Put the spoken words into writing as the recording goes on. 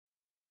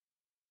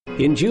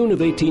In June of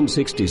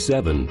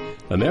 1867,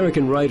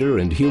 American writer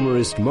and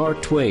humorist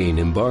Mark Twain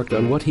embarked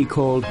on what he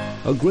called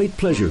a great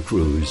pleasure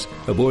cruise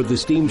aboard the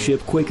steamship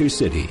Quaker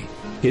City.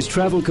 His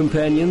travel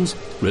companions,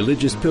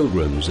 religious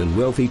pilgrims and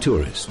wealthy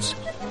tourists.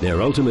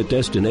 Their ultimate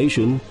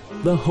destination,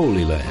 the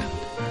Holy Land.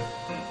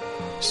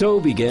 So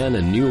began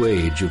a new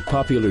age of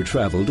popular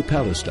travel to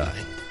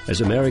Palestine,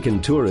 as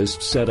American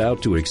tourists set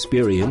out to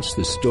experience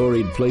the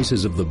storied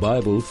places of the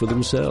Bible for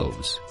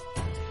themselves.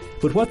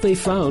 But what they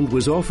found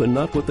was often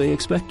not what they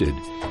expected.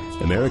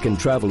 American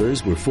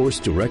travelers were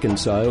forced to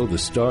reconcile the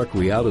stark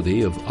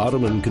reality of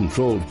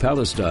Ottoman-controlled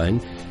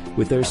Palestine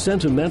with their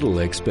sentimental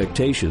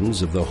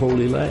expectations of the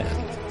Holy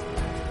Land.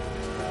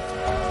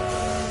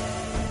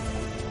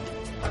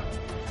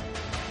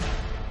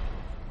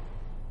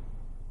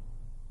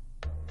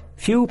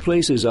 Few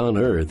places on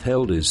earth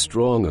held as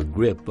strong a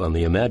grip on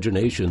the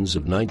imaginations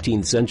of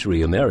 19th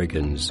century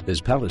Americans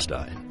as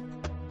Palestine.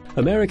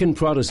 American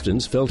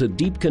Protestants felt a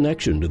deep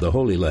connection to the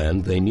Holy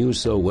Land they knew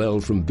so well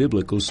from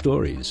biblical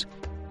stories.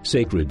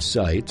 Sacred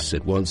sites,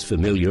 at once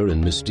familiar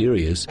and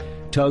mysterious,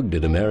 tugged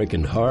at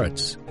American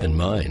hearts and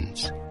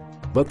minds.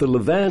 But the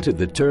Levant at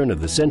the turn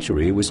of the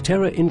century was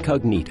terra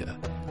incognita,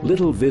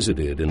 little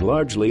visited and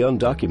largely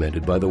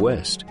undocumented by the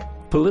West.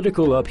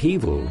 Political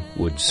upheaval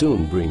would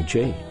soon bring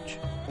change.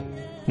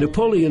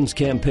 Napoleon's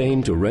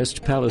campaign to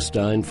wrest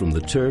Palestine from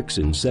the Turks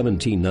in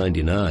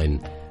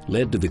 1799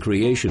 led to the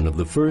creation of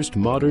the first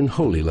modern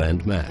Holy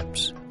Land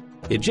maps.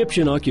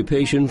 Egyptian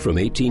occupation from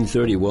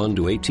 1831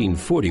 to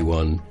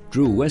 1841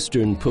 drew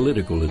Western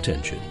political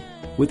attention.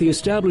 With the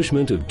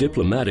establishment of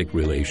diplomatic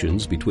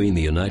relations between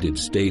the United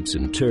States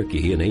and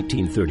Turkey in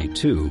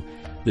 1832,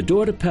 the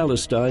door to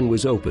Palestine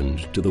was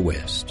opened to the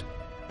West.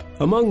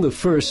 Among the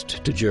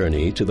first to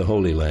journey to the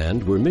Holy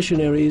Land were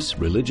missionaries,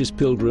 religious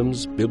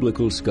pilgrims,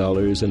 biblical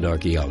scholars, and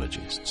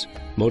archaeologists.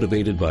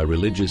 Motivated by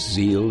religious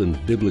zeal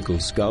and biblical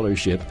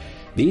scholarship,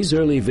 these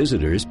early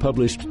visitors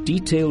published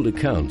detailed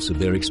accounts of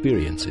their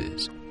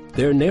experiences.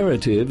 Their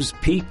narratives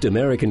piqued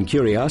American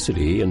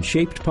curiosity and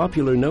shaped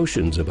popular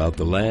notions about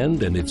the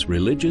land and its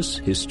religious,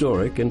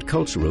 historic, and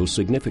cultural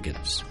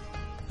significance.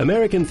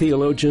 American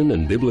theologian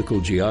and biblical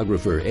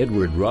geographer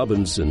Edward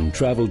Robinson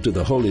traveled to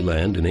the Holy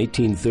Land in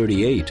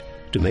 1838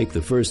 to make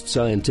the first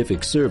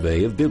scientific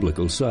survey of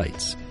biblical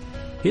sites.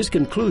 His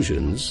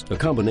conclusions, a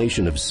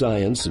combination of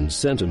science and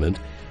sentiment,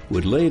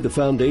 would lay the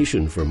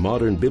foundation for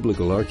modern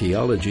biblical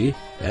archaeology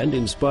and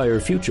inspire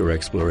future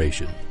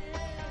exploration.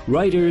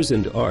 Writers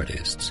and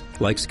artists,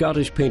 like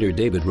Scottish painter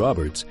David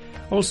Roberts,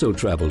 also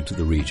traveled to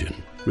the region,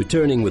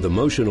 returning with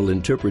emotional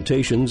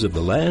interpretations of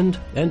the land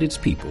and its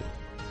people.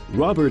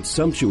 Roberts'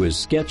 sumptuous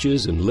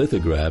sketches and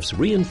lithographs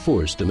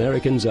reinforced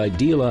Americans'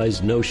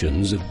 idealized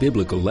notions of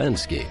biblical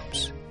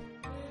landscapes.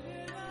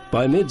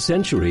 By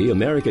mid-century,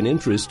 American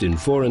interest in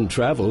foreign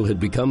travel had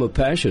become a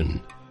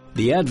passion.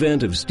 The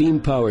advent of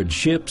steam-powered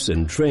ships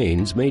and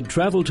trains made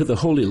travel to the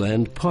Holy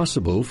Land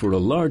possible for a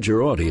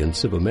larger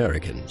audience of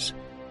Americans.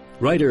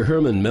 Writer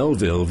Herman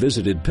Melville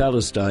visited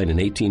Palestine in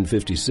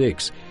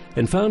 1856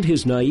 and found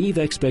his naive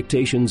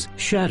expectations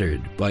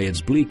shattered by its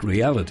bleak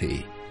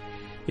reality.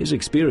 His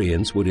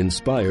experience would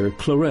inspire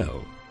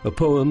Clarel, a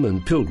poem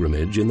and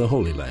pilgrimage in the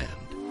Holy Land.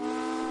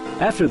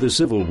 After the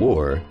Civil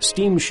War,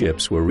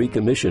 steamships were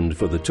recommissioned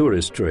for the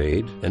tourist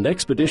trade and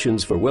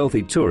expeditions for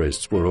wealthy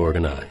tourists were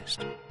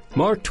organized.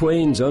 Mark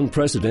Twain's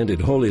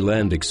unprecedented Holy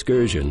Land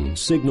excursion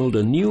signaled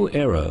a new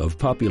era of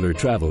popular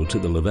travel to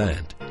the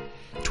Levant.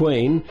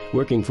 Twain,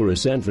 working for a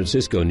San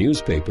Francisco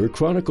newspaper,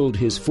 chronicled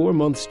his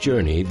 4-month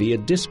journey via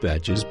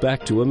dispatches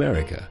back to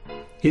America.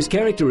 His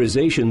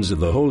characterizations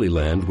of the Holy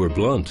Land were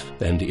blunt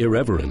and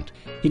irreverent.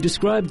 He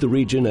described the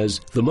region as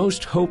the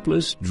most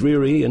hopeless,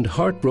 dreary, and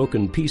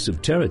heartbroken piece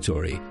of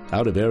territory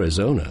out of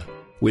Arizona.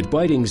 With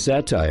biting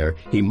satire,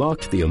 he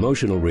mocked the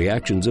emotional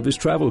reactions of his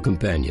travel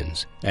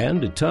companions,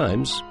 and, at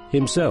times,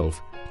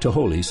 himself, to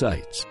holy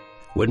sites.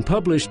 When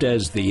published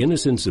as The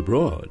Innocents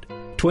Abroad,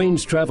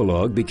 Twain's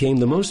travelogue became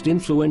the most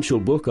influential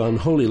book on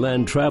Holy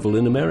Land travel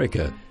in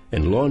America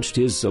and launched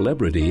his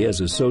celebrity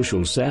as a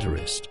social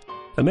satirist.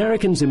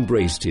 Americans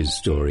embraced his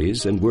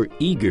stories and were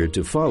eager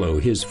to follow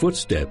his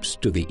footsteps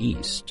to the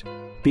east.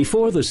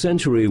 Before the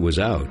century was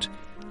out,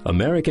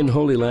 American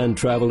Holy Land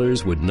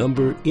travelers would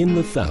number in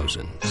the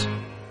thousands.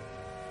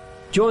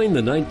 Join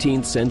the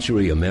 19th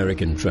century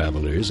American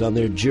travelers on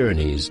their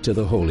journeys to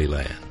the Holy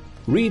Land.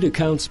 Read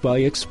accounts by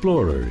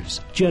explorers,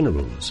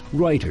 generals,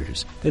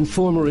 writers, and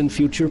former and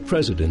future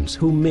presidents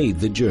who made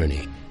the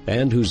journey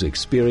and whose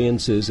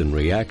experiences and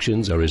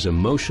reactions are as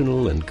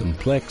emotional and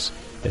complex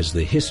as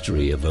the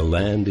history of the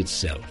land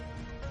itself.